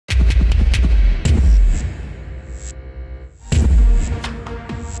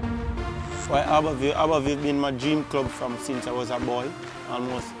Well, Harbour View been my dream club from since I was a boy.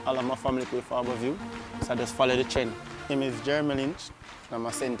 Almost all of my family play for Harbour View, so I just follow the trend. My name is Jeremy Lynch, I'm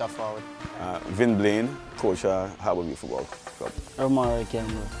a centre forward. Vin Blaine, coach of Harbour View Football Club. Romaro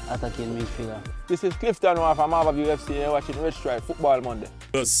Campbell, attacking midfielder. This is Clifton from Harbour View FC and you're watching Red Stripe Football Monday.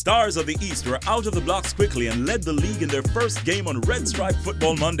 The Stars of the East were out of the blocks quickly and led the league in their first game on Red Stripe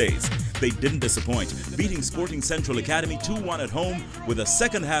Football Mondays. They didn't disappoint, beating Sporting Central Academy 2-1 at home with a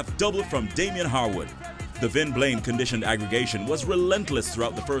second-half double from Damien Harwood. The Vin Blaine conditioned aggregation was relentless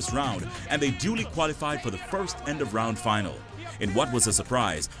throughout the first round, and they duly qualified for the first end-of-round final. In what was a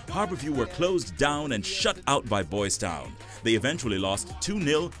surprise, Harbour View were closed down and shut out by Boys Town. They eventually lost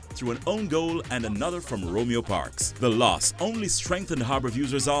 2-0 through an own goal and another from Romeo Parks. The loss only strengthened Harbour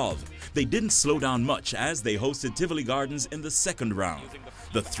View's resolve. They didn't slow down much as they hosted Tivoli Gardens in the second round.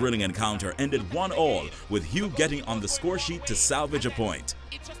 The thrilling encounter ended 1-1 with Hugh getting on the score sheet to salvage a point.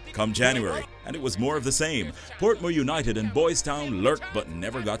 Come January, and it was more of the same. Portmore United and Boys Town lurked but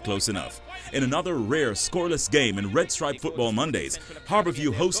never got close enough. In another rare scoreless game in Red Stripe Football Mondays, Harbour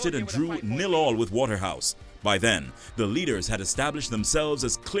View hosted and drew 0-0 with Waterhouse. By then, the leaders had established themselves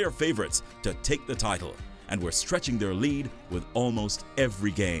as clear favourites to take the title and were stretching their lead with almost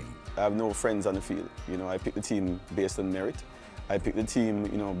every game. I have no friends on the field. I pick the team based on merit. I pick the team,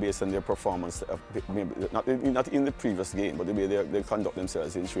 based on their performance, not in the previous game, but the way they conduct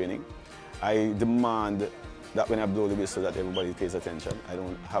themselves in training. I demand that when I blow the whistle that everybody pays attention. I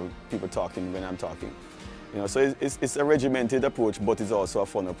don't have people talking when I'm talking. So it's a regimented approach, but it's also a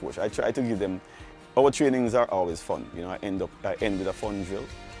fun approach. I try to give them, our trainings are always fun. I end with a fun drill.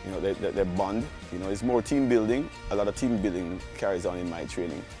 They bond. It's more team building. A lot of team building carries on in my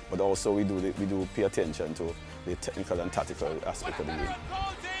training, but also we do pay attention to the technical and tactical aspect of the game.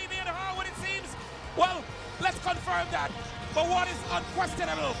 Damien Harwood, it seems. Well, let's confirm that. But what is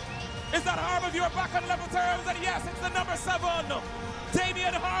unquestionable is that Harbour View are back on level terms, and yes, it's the number 7,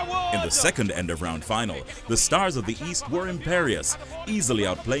 Damien Harwood. In the second end-of-round final, the Stars of the East were imperious, easily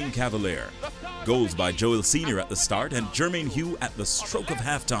outplaying Cavalier. Goals by Joel Sr. at the start and Jermaine Hugh at the stroke of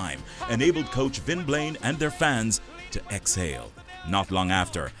halftime enabled coach Vin Blaine and their fans to exhale. Not long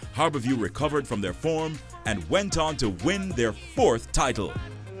after, Harbour View recovered from their form and went on to win their 4th title.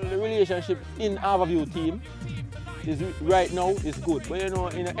 The relationship in Harbour View team right now is good, but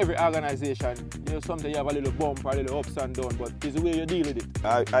in every organization, sometimes you have a little bump, a little ups and downs, but it's the way you deal with it.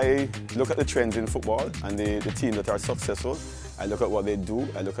 I look at the trends in football and the teams that are successful. I look at what they do,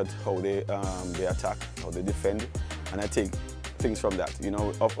 I look at how they attack, how they defend, and I take things from that.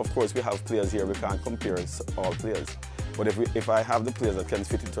 Of course we have players here, we can't compare all players. But if I have the players that can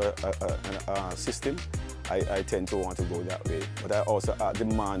fit into a system, I tend to want to go that way. But I also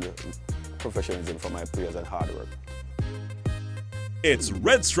demand professionalism from my players and hard work. It's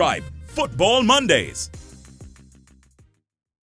Red Stripe Football Mondays.